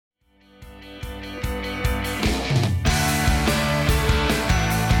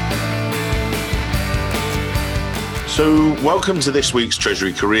So, welcome to this week's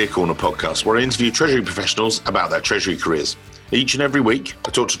Treasury Career Corner podcast, where I interview Treasury professionals about their Treasury careers. Each and every week, I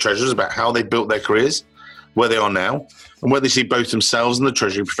talk to Treasurers about how they built their careers, where they are now, and where they see both themselves and the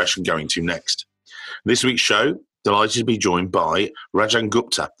Treasury profession going to next. This week's show, delighted to be joined by Rajan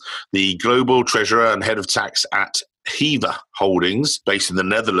Gupta, the Global Treasurer and Head of Tax at Hiva Holdings, based in the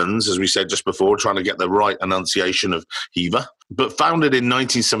Netherlands, as we said just before, trying to get the right enunciation of Hiva. But founded in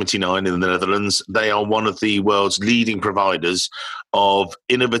 1979 in the Netherlands, they are one of the world's leading providers of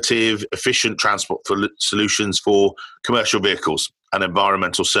innovative, efficient transport solutions for commercial vehicles and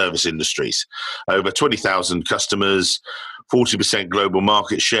environmental service industries. Over 20,000 customers, 40% global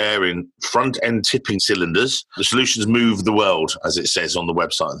market share in front-end tipping cylinders. The solutions move the world, as it says on the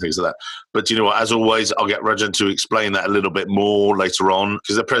website and things like that. But you know what, as always, I'll get Rajan to explain that a little bit more later on,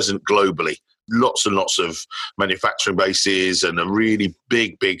 because they're present globally. Lots and lots of manufacturing bases and a really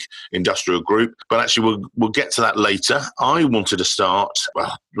big industrial group. But actually, we'll get to that later. I wanted to start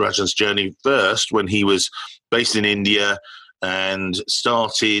Rajan's journey first when he was based in India and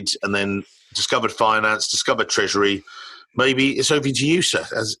started and then discovered finance, discovered treasury. Maybe it's over to you, sir,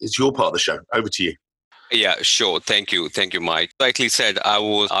 as it's your part of the show. Over to you. Yeah, sure. Thank you, Mike. Likely said, I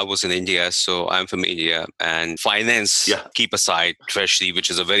was in India, so I'm from India, and finance, keep aside, treasury, which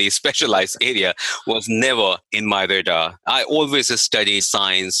is a very specialized area, was never in my radar. I always studied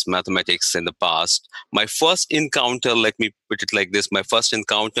science, mathematics in the past. My first encounter, let me put it like this, my first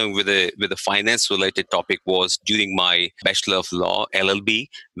encounter with a finance-related topic was during my Bachelor of Law, LLB,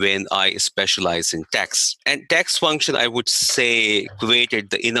 when I specialized in tax. And tax function, I would say,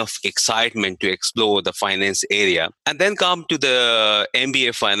 created the enough excitement to explore the finance area. And then come to the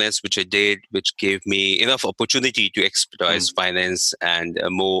MBA finance, which I did, which gave me enough opportunity to expertise finance and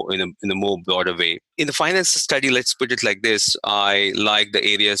more in a more broader way. In the finance study, let's put it like this, I like the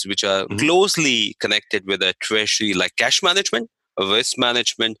areas which are closely connected with the treasury, like cash management, risk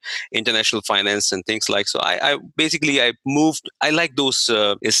management, international finance, and things like so. I moved. I like those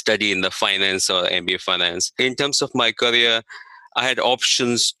study in the finance or MBA finance. In terms of my career, I had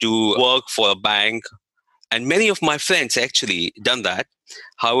options to work for a bank, and many of my friends actually done that.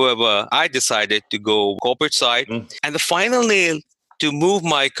 However, I decided to go corporate side, and the final nail to move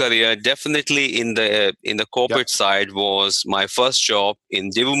my career definitely in the corporate side was my first job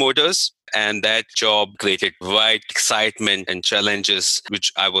in Daewoo Motors. And that job created right excitement and challenges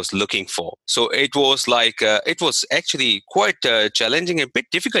which I was looking for. So it was it was actually quite challenging and a bit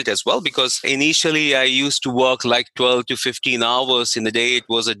difficult as well, because initially I used to work like 12 to 15 hours in a day. It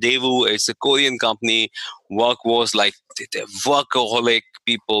was a Daewoo, it's a Korean company. Work was like workaholic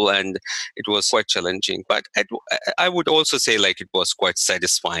people, and it was quite challenging. But I would also say like it was quite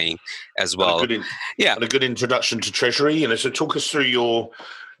satisfying as well. And a good introduction to treasury. So talk us through your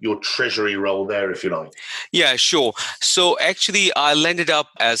treasury role there, if you like. Yeah, sure. So actually, I landed up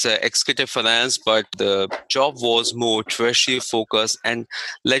as an executive finance, but the job was more treasury focused. And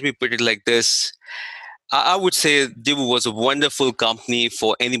let me put it like this. I would say Daewoo was a wonderful company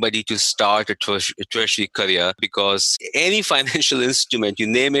for anybody to start a treasury career, because any financial instrument, you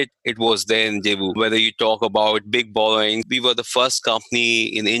name it, it was there in Daewoo. Whether you talk about big borrowing, we were the first company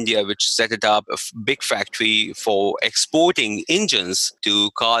in India which set it up a big factory for exporting engines to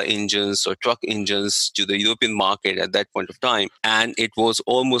car engines or truck engines to the European market at that point of time. And it was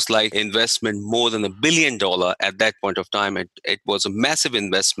almost like investment more than $1 billion at that point of time. It was a massive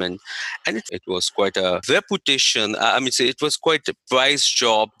investment, and it was quite a reputation. It was quite a prize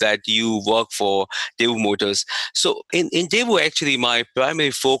job that you work for Daewoo Motors. So in Daewoo, actually, my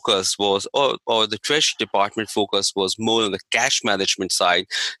primary focus was, or the treasury department focus was more on the cash management side.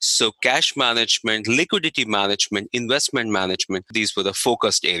 So cash management, liquidity management, investment management, these were the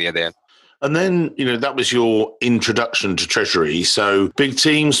focused area there. And then, that was your introduction to treasury. So big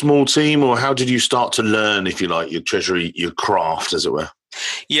team, small team, or how did you start to learn, if you like, your treasury, your craft, as it were?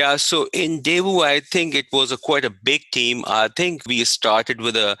 Yeah, so in Daewoo, I think it was quite a big team. I think we started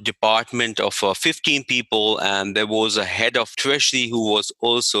with a department of 15 people, and there was a head of treasury who was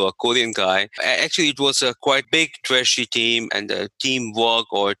also a Korean guy. Actually, it was a quite big treasury team, and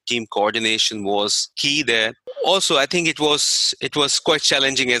teamwork or team coordination was key there. Also, I think it was quite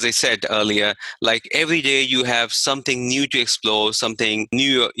challenging, as I said earlier. Like every day you have something new to explore, something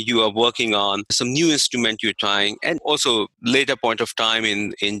new you are working on, some new instrument you're trying. And also later point of time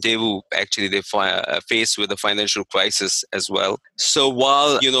in Daewoo, actually they faced with a financial crisis as well. So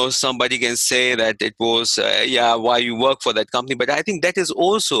while, somebody can say that it was, why you work for that company, but I think that is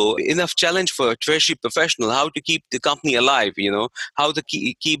also enough challenge for a treasury professional, how to keep the company alive, how to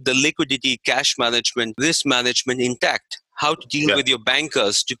keep the liquidity, cash management, risk management intact. how to deal with your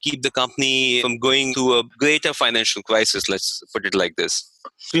bankers to keep the company from going through a greater financial crisis, let's put it like this.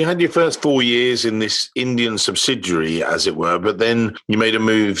 So you had your first 4 years in this Indian subsidiary, as it were, but then you made a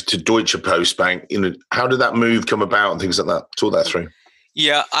move to Deutsche Postbank. How did that move come about and things like that? Talk that through.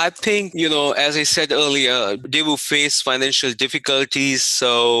 Yeah, I think, as I said earlier, Daewoo faced financial difficulties.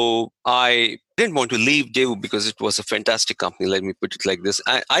 So I didn't want to leave Daewoo because it was a fantastic company. Let me put it like this.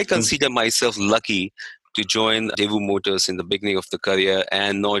 I consider myself lucky to join Daewoo Motors in the beginning of the career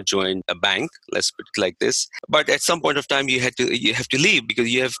and not join a bank. Let's put it like this. But at some point of time, you have to leave because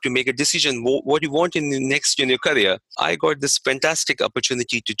you have to make a decision what you want in your career. I got this fantastic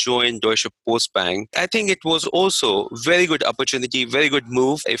opportunity to join Deutsche Postbank. I think it was also very good opportunity, very good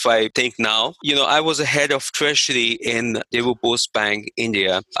move. If I think now, I was a head of treasury in Daewoo Postbank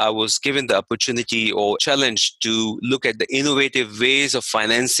India. I was given the opportunity or challenge to look at the innovative ways of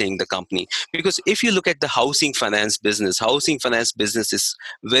financing the company. Because if you look at the housing finance business is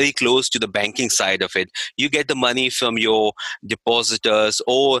very close to the banking side of it. You get the money from your depositors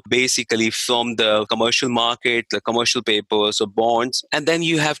or basically from the commercial market, the commercial papers or bonds, and then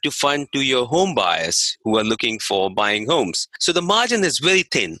you have to fund to your home buyers who are looking for buying homes. So the margin is very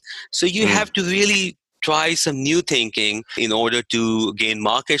thin. So you have to really try some new thinking in order to gain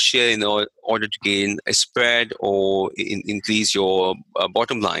market share, in order to gain a spread or increase your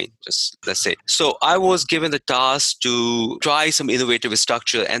bottom line, just let's say. So I was given the task to try some innovative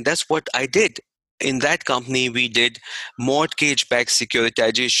structure, and that's what I did. In that company, we did mortgage-backed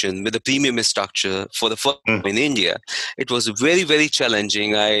securitization with a premium structure for the first time in India. It was very, very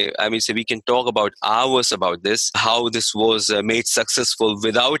challenging. I mean, so we can talk about hours about this, how this was made successful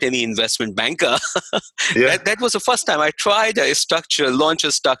without any investment banker. That was the first time I tried launch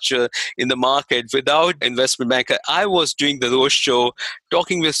a structure in the market without investment banker. I was doing the roadshow,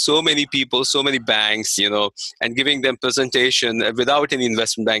 talking with so many people, so many banks, and giving them presentation without any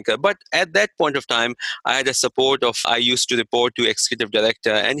investment banker. But at that point of time, I had a support I used to report to executive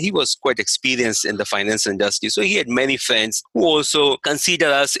director, and he was quite experienced in the finance industry. So he had many friends who also consider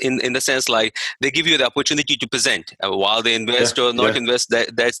us in the sense like they give you the opportunity to present. While they invest or not invest,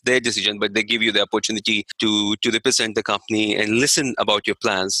 that's their decision, but they give you the opportunity to represent the company and listen about your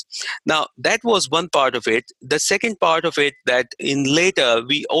plans. Now, that was one part of it. The second part of it, that in later,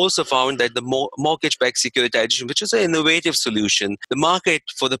 we also found that the mortgage-backed securitization, which is an innovative solution, the market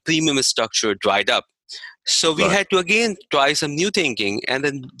for the premium structure dried up. So we had to again try some new thinking. And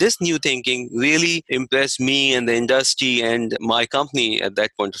then this new thinking really impressed me and the industry, and my company at that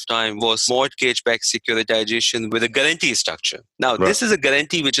point of time was mortgage-backed securitization with a guarantee structure. Now, this is a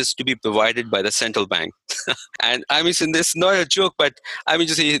guarantee which is to be provided by the central bank. And I mean, this is not a joke, but I mean,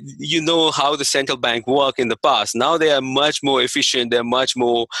 just how the central bank work in the past. Now they are much more efficient. They're much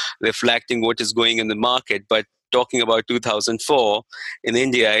more reflecting what is going in the market. But talking about 2004 in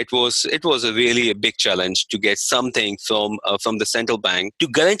India, it was really a big challenge to get something from the central bank to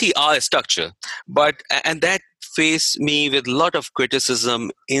guarantee our structure. And that faced me with a lot of criticism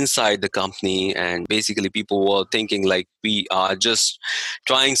inside the company, and basically people were thinking like we are just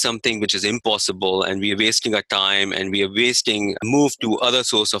trying something which is impossible, and we are wasting our time, and we are wasting a move to other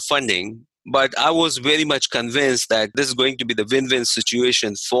source of funding. But I was very much convinced that this is going to be the win-win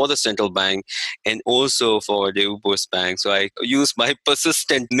situation for the central bank and also for Daewoo Postbank. So I used my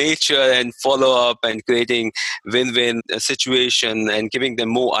persistent nature and follow-up and creating win-win situation and giving them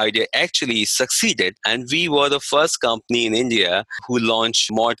more idea actually succeeded. And we were the first company in India who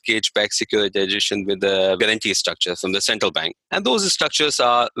launched mortgage-backed securitization with a guarantee structure from the central bank. And those structures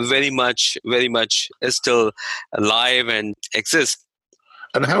are very much still alive and exist.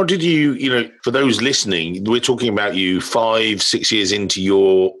 And how did you, for those listening, we're talking about you 5-6 years into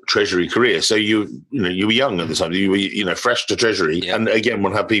your treasury career. So you were young at the time. You were, fresh to treasury. Yeah. And again,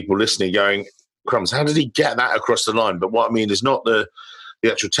 we'll have people listening going, crumbs, how did he get that across the line? But what I mean is not the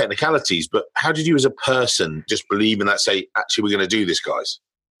actual technicalities, but how did you as a person just believe in that, say, actually, we're going to do this, guys?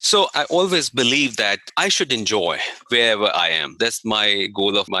 So I always believe that I should enjoy wherever I am. That's my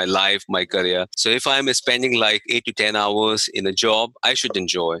goal of my life, my career. So if I'm spending like 8 to 10 hours in a job, I should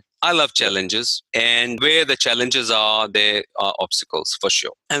enjoy. I love challenges, and where the challenges are, there are obstacles for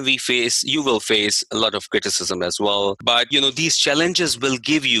sure. And you will face a lot of criticism as well. But, these challenges will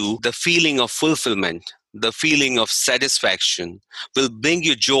give you the feeling of fulfillment. The feeling of satisfaction will bring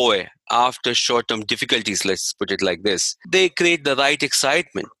you joy after short-term difficulties, let's put it like this. They create the right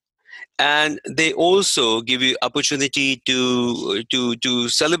excitement. And they also give you opportunity to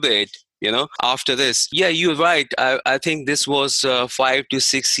celebrate after this. Yeah, you're right. I think this was 5 to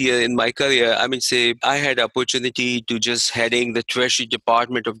 6 years in my career. I mean, say I had opportunity to just heading the treasury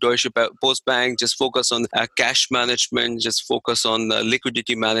department of Deutsche Postbank, just focus on cash management, just focus on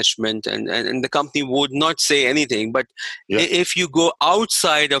liquidity management, and the company would not say anything. But if you go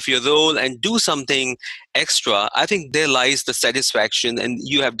outside of your role and do something extra, I think there lies the satisfaction, and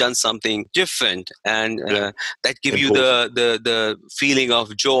you have done something different, and that give you the feeling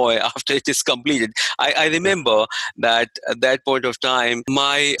of joy after it is completed. I remember that at that point of time,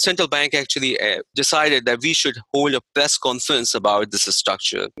 my central bank actually decided that we should hold a press conference about this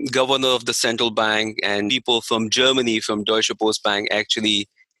structure. Governor of the central bank and people from Germany, from Deutsche Postbank, actually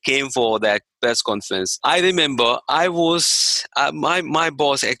came for that press conference. I remember I was, my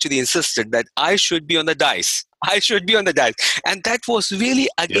boss actually insisted that I should be on the dice. I should be on the dice. And that was really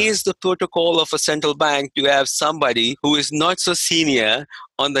against the protocol of a central bank to have somebody who is not so senior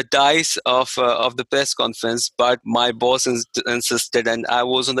on the dice of the press conference, but my boss insisted and I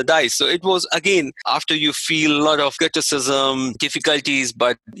was on the dice. So it was, again, after you feel a lot of criticism, difficulties,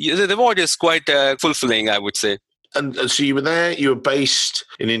 but the reward is quite fulfilling, I would say. And so you were there, you were based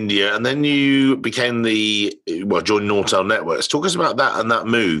in India, and then you became joined Nortel Networks. Talk us about that and that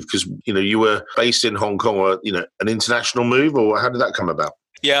move, because, you were based in Hong Kong, or, an international move, or how did that come about?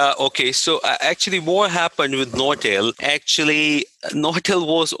 Yeah, okay. So actually what happened with Nortel, Nortel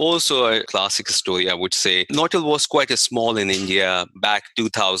was also a classic story, I would say. Nortel was quite small in India. Back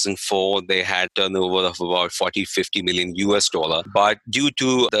 2004, they had turnover of about 40-50 million US dollar. But due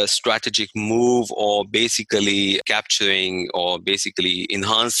to the strategic move, or basically capturing or basically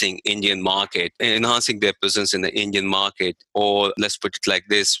enhancing Indian market, enhancing their presence in the Indian market, or let's put it like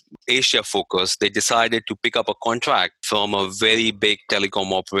this, Asia focus, they decided to pick up a contract from a very big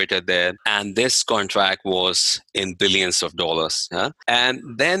telecom operator there. And this contract was in billions of dollars. And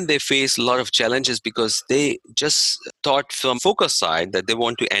then they faced a lot of challenges because they just thought from focus side that they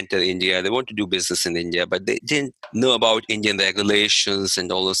want to enter India, they want to do business in India, but they didn't know about Indian regulations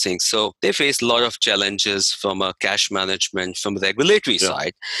and all those things. So they faced a lot of challenges from a cash management, from the regulatory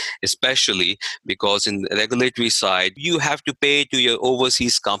side, especially because in the regulatory side, you have to pay to your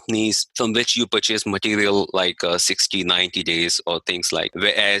overseas companies from which you purchase material like 60, 90 days or things like,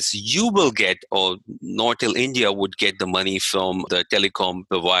 whereas you will get, or Nortel India would get the money from the telecom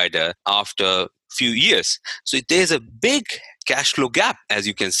provider after few years. So there's a big cash flow gap, as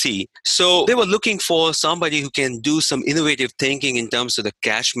you can see. So they were looking for somebody who can do some innovative thinking in terms of the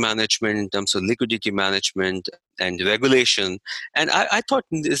cash management, in terms of liquidity management and regulation. And I thought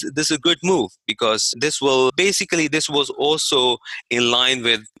this is a good move, because this was also in line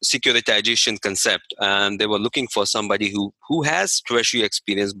with securitization concept. And they were looking for somebody who has treasury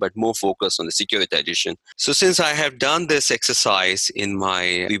experience, but more focused on the securitization. So since I have done this exercise in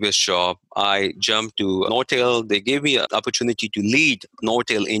my previous job, I jumped to Nortel. They gave me an opportunity to lead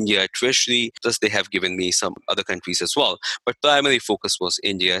Nortel India Treasury, plus they have given me some other countries as well. But primary focus was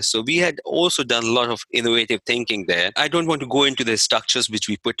India. So we had also done a lot of innovative thinking there. I don't want to go into the structures which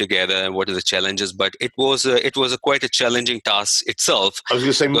we put together and what are the challenges, but it was quite a challenging task itself. I was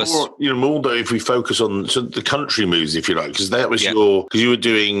going to say more that if we focus on the country moves, if you like, because that was because you were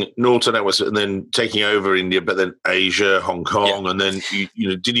doing Nortel Networks and then taking over India, but then Asia, Hong Kong, and then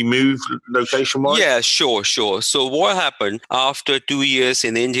did you move location-wise? Yeah, sure. So what happened after 2 years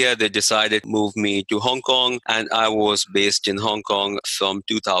in India, they decided to move me to Hong Kong, and I was based in Hong Kong from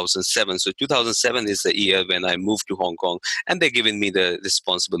 2007. So 2007 is the year when I moved to Hong Kong, and they're giving me the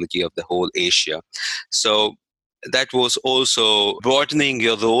responsibility of the whole Asia. So that was also broadening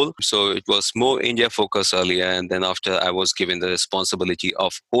your role. So it was more India focus earlier, and then after I was given the responsibility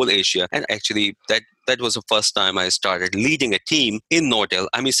of whole Asia. And actually that was the first time I started leading a team in Nortel.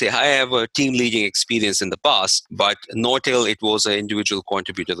 I mean, I have a team leading experience in the past, but Nortel, it was an individual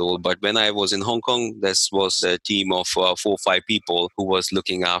contributor role. But when I was in Hong Kong, this was a team of 4 or 5 people who was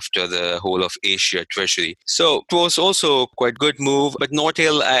looking after the whole of Asia treasury. So it was also quite good move. But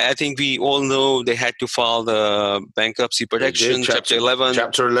Nortel, I think we all know they had to file the bankruptcy protection, Chapter 11.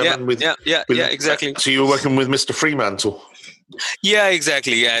 Chapter 11 yeah, exactly. So you were working with Mr. Fremantle. Yeah,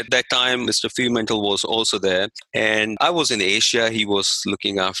 exactly. At that time, Mr. Fremantle was also there. And I was in Asia. He was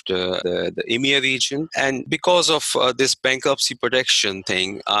looking after the EMEA region. And because of this bankruptcy protection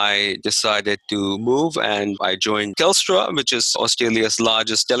thing, I decided to move and I joined Telstra, which is Australia's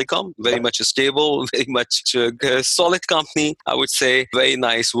largest telecom. Very much stable, very much a solid company, I would say. Very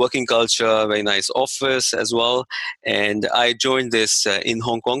nice working culture, very nice office as well. And I joined this in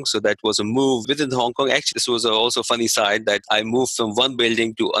Hong Kong. So that was a move within Hong Kong. Actually, this was also a funny side that I moved from one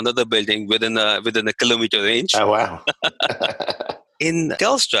building to another building within a kilometer range. Oh, wow. in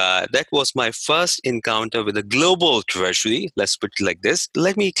Telstra, that was my first encounter with a global treasury. Let's put it like this.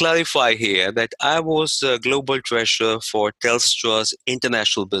 Let me clarify here that I was a global treasurer for Telstra's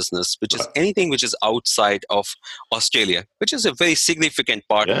international business, which is anything which is outside of Australia, which is a very significant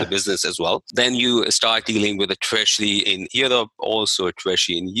part of the business as well. Then you start dealing with a treasury in Europe, also a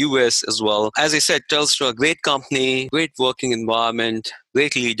treasury in US as well. As I said, Telstra, great company, great working environment,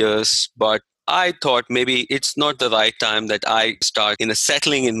 great leaders, but I thought maybe it's not the right time that I start in a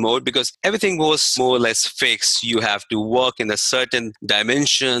settling in mode, because everything was more or less fixed. You have to work in a certain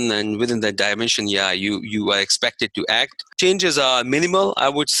dimension, and within that dimension, you are expected to act. Changes are minimal, I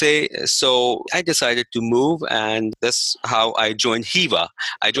would say. So I decided to move, and that's how I joined Hiva.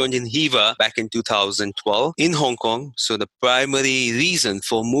 I joined in Hiva back in 2012 in Hong Kong. So the primary reason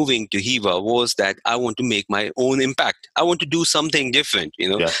for moving to Hiva was that I want to make my own impact. I want to do something different,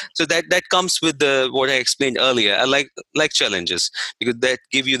 So that comes with what I explained earlier. I like challenges, because that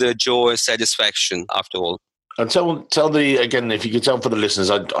give you the joy, satisfaction after all. And again, if you could tell for the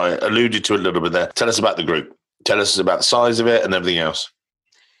listeners, I alluded to it a little bit there. Tell us about the group. Tell us about the size of it and everything else.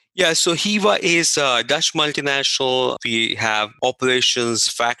 Yeah, so Hiva is a Dutch multinational. We have operations,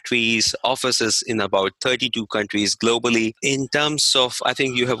 factories, offices in about 32 countries globally. In terms of, I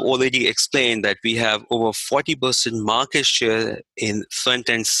think you have already explained that we have over 40% market share in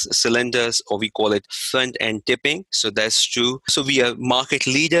front-end cylinders, or we call it front-end tipping. So that's true. So we are market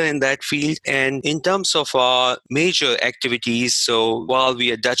leader in that field. And in terms of our major activities, so while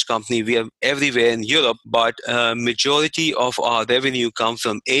we are a Dutch company, we are everywhere in Europe, but majority of our revenue comes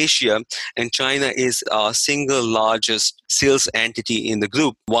from Asia, and China is our single largest sales entity in the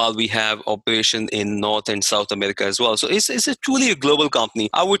group, while we have operation in North and South America as well. So it's a truly a global company.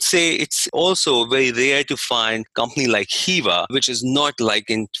 I would say it's also very rare to find a company like Hiva, which is not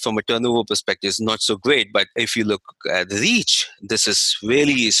from a turnover perspective, is not so great. But if you look at the reach, this is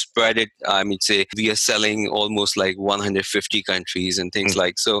really spread it. I mean, say we are selling almost like 150 countries and things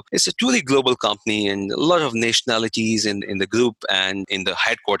like. So it's a truly global company, and a lot of nationalities in the group and in the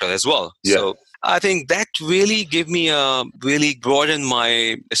headquarters as well. Yeah. So I think that really gave me really broaden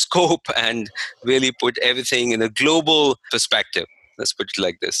my scope and really put everything in a global perspective. Let's put it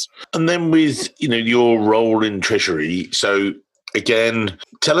like this. And then with your role in Treasury, so again,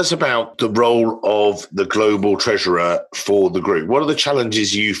 tell us about the role of the global treasurer for the group. What are the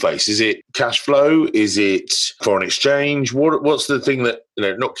challenges you face? Is it cash flow? Is it foreign exchange? What's the thing that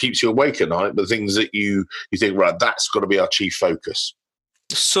not keeps you awake at night, but the things that you think, right, that's got to be our chief focus?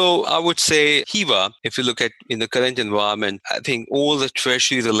 So I would say Hiva, if you look at in the current environment, I think all the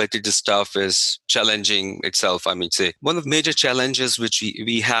treasury related stuff is challenging itself. I mean, say one of the major challenges which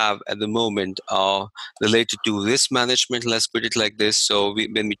we have at the moment are related to risk management. Let's put it like this. So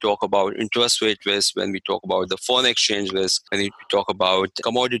when we talk about interest rate risk, when we talk about the foreign exchange risk, when we talk about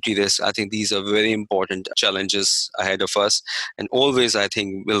commodity risk, I think these are very important challenges ahead of us, and always I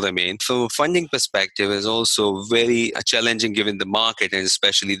think will remain. From a funding perspective, is also very challenging given the market, and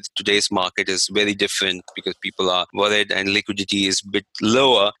especially today's market is very different because people are worried and liquidity is a bit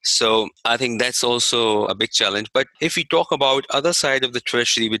lower. So I think that's also a big challenge. But if we talk about other side of the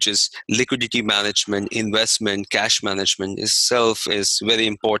treasury, which is liquidity management, investment, cash management itself is very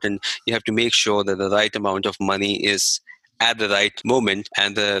important. You have to make sure that the right amount of money is at the right moment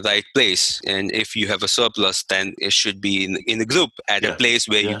and the right place. And if you have a surplus, then it should be in a group at a place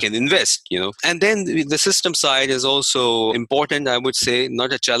where you can invest, And then the system side is also important, I would say,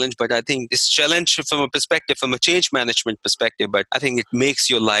 not a challenge, but I think it's challenge from a perspective, from a change management perspective, but I think it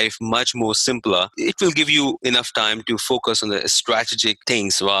makes your life much more simpler. It will give you enough time to focus on the strategic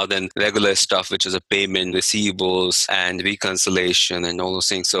things rather than regular stuff, which is a payment, receivables, and reconciliation and all those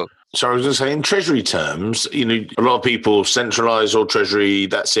things. So I was going to say, in treasury terms, a lot of people centralise all treasury,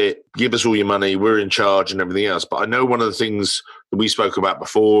 that's it, give us all your money, we're in charge and everything else. But I know one of the things that we spoke about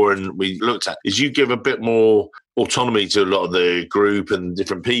before and we looked at is you give a bit more autonomy to a lot of the group and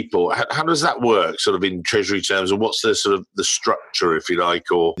different people. How does that work sort of in treasury terms, or what's the sort of the structure, if you like,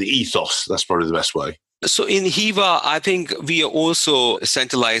 or the ethos? That's probably the best way. So in Hiva, I think we are also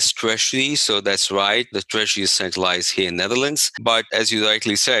centralized treasury. So that's right. The treasury is centralized here in Netherlands. But as you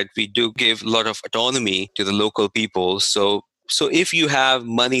rightly said, we do give a lot of autonomy to the local people. So if you have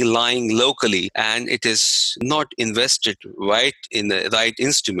money lying locally and it is not invested right in the right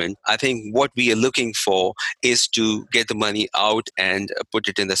instrument, I think what we are looking for is to get the money out and put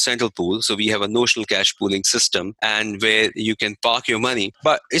it in the central pool. So we have a notional cash pooling system and where you can park your money.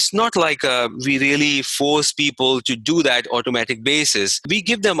 But it's not like we really force people to do that automatic basis. We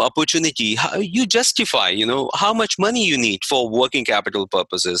give them opportunity. You justify, how much money you need for working capital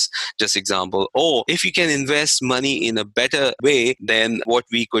purposes, just example. Or if you can invest money in a better way than what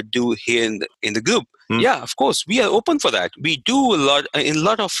we could do here in the group. Yeah, of course, we are open for that. We do in a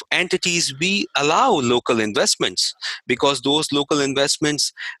lot of entities, we allow local investments because those local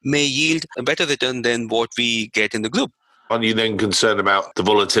investments may yield a better return than what we get in the group. Are you then concerned about the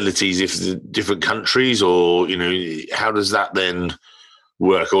volatilities if the different countries, or, how does that then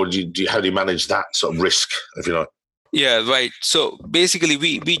work? Or how do you manage that sort of risk, if you like? Yeah, right. So basically,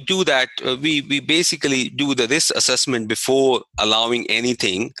 we do that. We basically do the risk assessment before allowing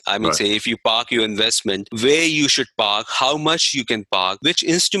anything. I mean, say if you park your investment, where you should park, how much you can park, which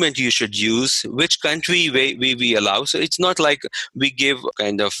instrument you should use, which country we allow. So it's not like we give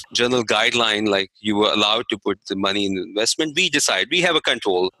kind of general guideline like you were allowed to put the money in investment. We decide. We have a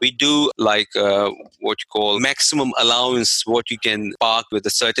control. We do like what you call maximum allowance, what you can park with a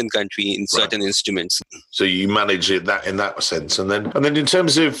certain country in certain instruments. So you manage it that in that sense, and then in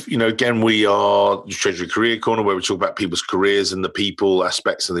terms of again, we are Treasury Career Corner, where we talk about people's careers and the people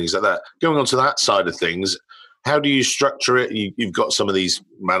aspects and things like that. Going on to that side of things, how do you structure it? You've got some of these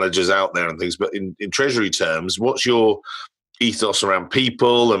managers out there and things, but in Treasury terms, what's your ethos around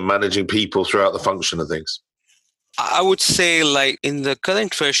people and managing people throughout the function of things? I would say, like in the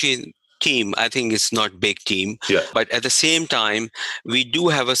current Treasury team, I think it's not big team, but at the same time, we do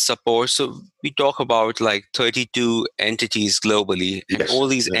have a support. So we talk about like 32 entities globally, and all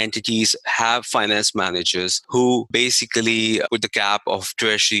these entities have finance managers who basically put the cap of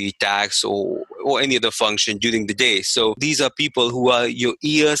treasury, tax, or any other function during the day. So these are people who are your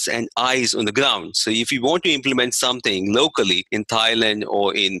ears and eyes on the ground. So if you want to implement something locally in Thailand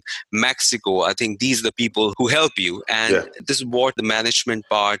or in Mexico, I think these are the people who help you. And this is what the management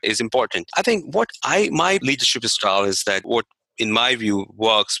part is important. I think my leadership style is that what in my view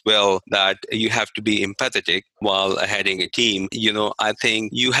works well, that you have to be empathetic while heading a team. I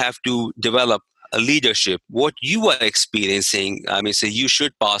think you have to develop a leadership, what you are experiencing. I mean, you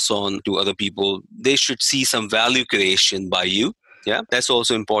should pass on to other people. They should see some value creation by you. Yeah, that's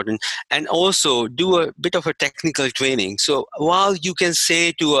also important. And also do a bit of a technical training. So while you can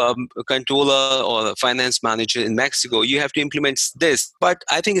say to a controller or a finance manager in Mexico, you have to implement this, but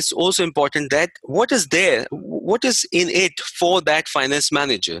I think it's also important that what is in it for that finance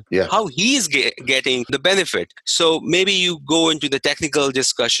manager, how he is getting the benefit. So maybe you go into the technical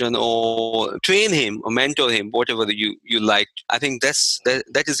discussion or train him or mentor him, whatever you like. I think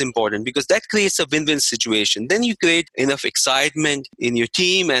that is important, because that creates a win-win situation. Then you create enough excitement in your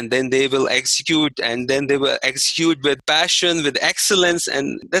team, and then they will execute, and then they will execute with passion, with excellence,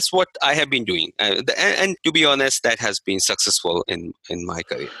 and that's what I have been doing. And to be honest, that has been successful in my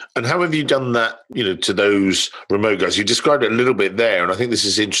career. And how have you done that, to those remote guys? You described it a little bit there, and I think this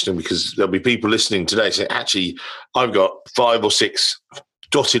is interesting because there'll be people listening today saying, actually, I've got 5 or 6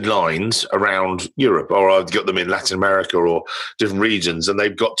 dotted lines around Europe, or I've got them in Latin America or different regions, and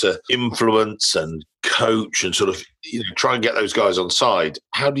they've got to influence and coach and sort of try and get those guys on side.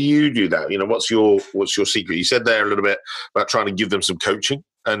 How do you do that? What's your secret? You said there a little bit about trying to give them some coaching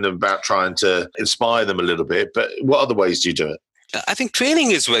and about trying to inspire them a little bit, but what other ways do you do it? I think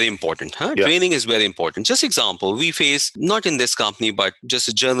training is very important. Training is very important. Just example, we face, not in this company, but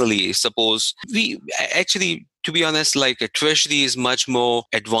just generally, suppose we actually, to be honest, like a treasury is much more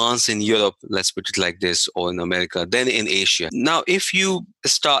advanced in Europe, let's put it like this, or in America than in Asia. Now, if you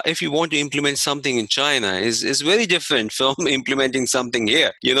want to implement something in China, is very different from implementing something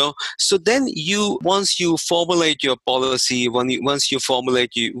here, So then once you formulate your policy, once you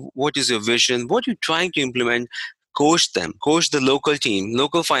formulate what is your vision, what you're trying to implement, coach the local team,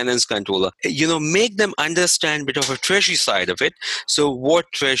 local finance controller, make them understand a bit of a treasury side of it. So what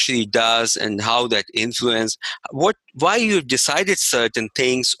treasury does and how that influence, why you've decided certain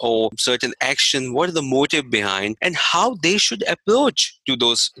things or certain action, what are the motive behind, and how they should approach to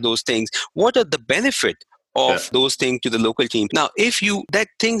those things. What are the benefit of those things to the local team. Now, that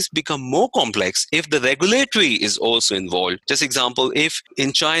things become more complex if the regulatory is also involved. Just example, if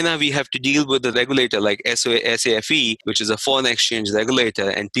in China we have to deal with the regulator like SAFE, which is a foreign exchange regulator,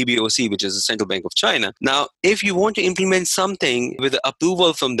 and PBOC, which is the Central Bank of China. Now, if you want to implement something with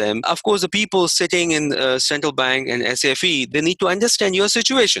approval from them, of course, the people sitting in Central Bank and SAFE, they need to understand your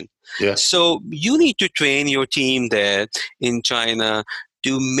situation. So you need to train your team there in China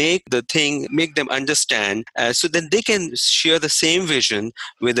to make them understand, so that they can share the same vision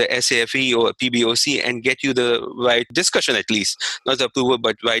with the SAFE or PBOC and get you the right discussion, at least not the approval,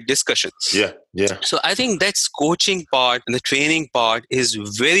 but right discussion. So I think that's coaching part and the training part is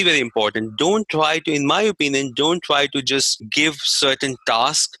very, very important. In my opinion, don't try to just give certain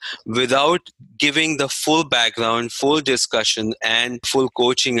tasks without giving the full background, full discussion, and full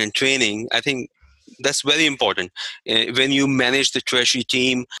coaching and training. I think That's very important. When you manage the treasury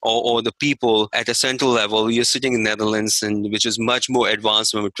team or the people at a central level, you're sitting in Netherlands, and which is much more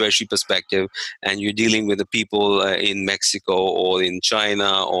advanced from a treasury perspective, and you're dealing with the people in Mexico or in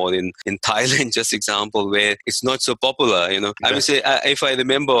China or in Thailand, just example, where it's not so popular. I would say, if I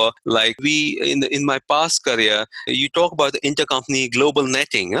remember, like in my past career, you talk about the intercompany global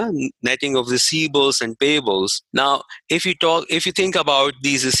netting, netting of receivables and payables. Now, if you think about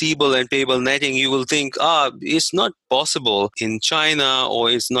these receivable and payable netting, you will think, it's not possible in China, or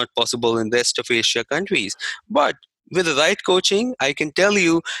it's not possible in the rest of Asia countries. But with the right coaching, I can tell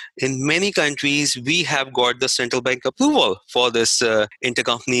you, in many countries, we have got the central bank approval for this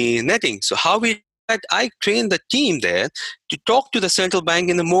intercompany netting. So how we I trained the team there to talk to the central bank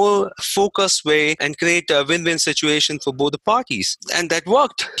in a more focused way and create a win-win situation for both the parties. And that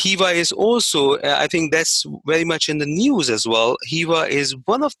worked. Hiva is also, I think that's very much in the news as well. Hiva is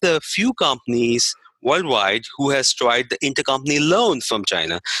one of the few companies worldwide who has tried the intercompany loan from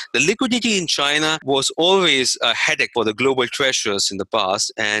China. The liquidity in China was always a headache for the global treasurers in the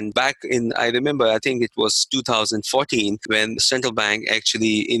past. And back in, I remember, I think it was 2014, when the central bank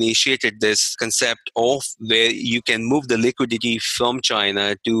actually initiated this concept of where you can move the liquidity from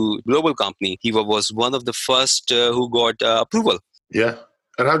China to global company. Hiva was one of the first who got approval. Yeah.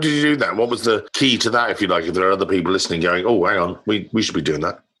 And how did you do that? What was the key to that, if you like, if there are other people listening going, oh, hang on, we should be doing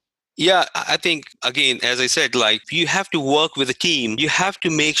that? Yeah, I think, again, as I said, like, you have to work with a team. You have to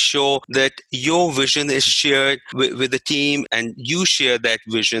make sure that your vision is shared with the team, and you share that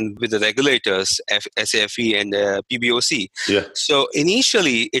vision with the regulators, SAFE and PBOC. Yeah. So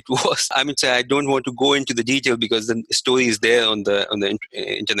initially it was, I don't want to go into the detail because the story is there on the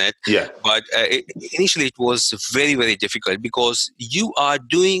internet. Yeah. But initially it was very, very difficult, because you are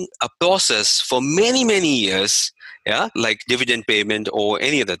doing a process for many, many years, like dividend payment or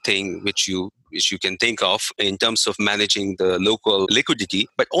any other thing which you can think of in terms of managing the local liquidity.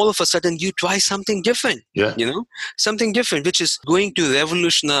 But all of a sudden you try something different, something different, which is going to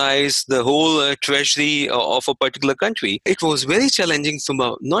revolutionize the whole treasury of a particular country. It was very challenging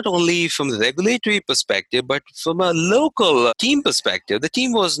not only from the regulatory perspective, but from a local team perspective. The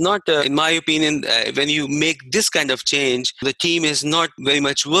team was not, in my opinion, when you make this kind of change, the team is not very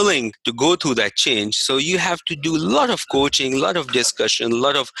much willing to go through that change. So you have to do a lot of coaching, a lot of discussion, a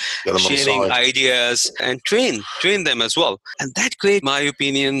lot of sharing ideas, and train them as well. And that creates, my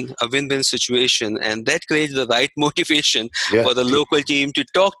opinion, a win-win situation, and that creates the right motivation for the local team to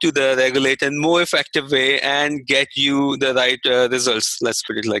talk to the regulator in a more effective way and get you the right results. Let's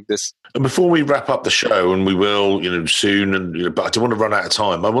put it like this. And before we wrap up the show, and we will, soon, but I don't want to run out of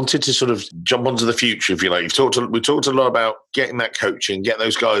time. I wanted to sort of jump onto the future, if you like. We talked a lot about getting that coaching, getting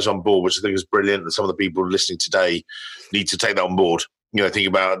those guys on board, which I think is brilliant. And some of the people listening today need to take that on board. Think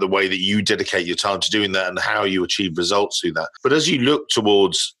about the way that you dedicate your time to doing that and how you achieve results through that. But as you look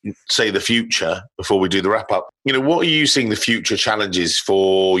towards, say, the future, before we do the wrap up, what are you seeing the future challenges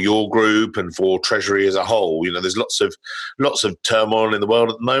for your group and for Treasury as a whole? There's lots of turmoil in the world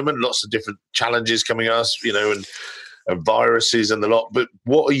at the moment, lots of different challenges coming at us, and viruses and the lot. But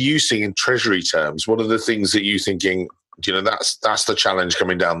what are you seeing in Treasury terms? What are the things that you're thinking, that's the challenge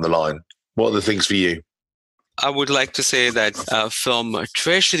coming down the line? What are the things for you? I would like to say that from a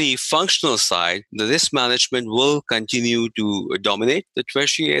treasury functional side, the risk management will continue to dominate the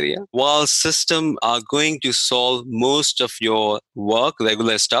treasury area, while systems are going to solve most of your work,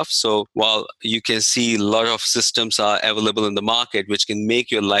 regular stuff. So while you can see a lot of systems are available in the market, which can make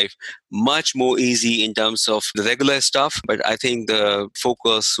your life much more easy in terms of the regular stuff, but I think the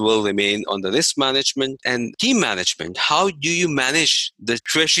focus will remain on the risk management and team management. How do you manage the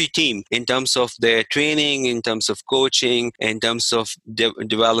treasury team in terms of their training, in terms of coaching, in terms of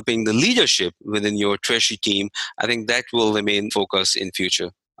developing the leadership within your treasury team? I think that will remain focus in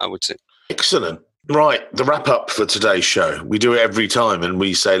future, I would say. Excellent. Right, the wrap up for today's show. We do it every time, and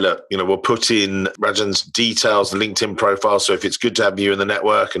we say, look, we'll put in Rajan's details, LinkedIn profile. So if it's good to have you in the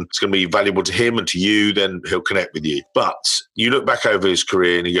network and it's going to be valuable to him and to you, then he'll connect with you. But you look back over his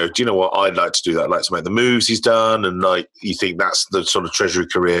career and you go, do you know what? I'd like to do that. I'd like to make the moves he's done. And you think that's the sort of treasury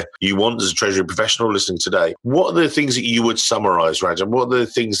career you want as a treasury professional listening today. What are the things that you would summarize, Rajan? What are the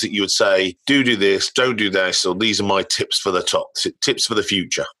things that you would say, do this, don't do this, or these are my tips for the top, tips for the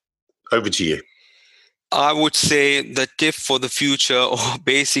future? Over to you. I would say the tip for the future, or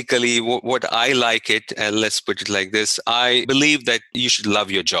basically what I like it, and let's put it like this, I believe that you should love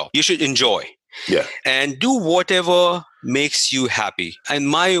your job. You should enjoy. Yeah. And do whatever makes you happy. In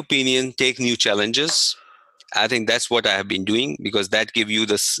my opinion, take new challenges I think that's what I have been doing, because that gives you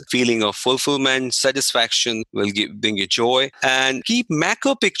this feeling of fulfillment, satisfaction, will bring you joy. And keep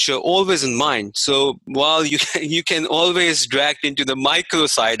macro picture always in mind. So while you can always drag into the micro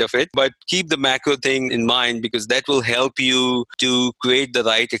side of it, but keep the macro thing in mind, because that will help you to create the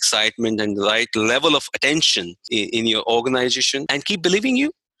right excitement and the right level of attention in your organization, and keep believing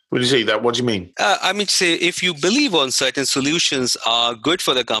you. When you say that, what do you mean? I mean, say, if you believe on certain solutions are good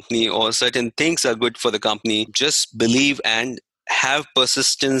for the company or certain things are good for the company, just believe and have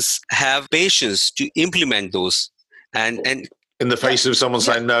persistence, have patience to implement those. And in the face of someone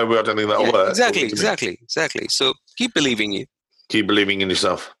saying, no, I don't think that'll work. Exactly. So keep believing you. Keep believing in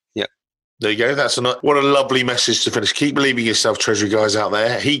yourself. Yeah. There you go. What a lovely message to finish. Keep believing in yourself, Treasury guys out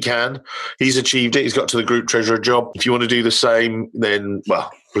there. He can. He's achieved it. He's got to the group treasurer job. If you want to do the same, then,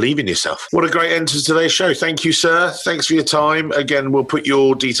 well, believe in yourself. What a great end to today's show. Thank you, sir. Thanks for your time. Again, we'll put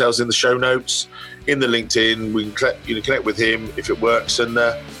your details in the show notes, in the LinkedIn. We can connect with him if it works. And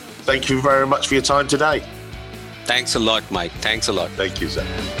thank you very much for your time today. Thanks a lot, Mike. Thanks a lot. Thank you, sir.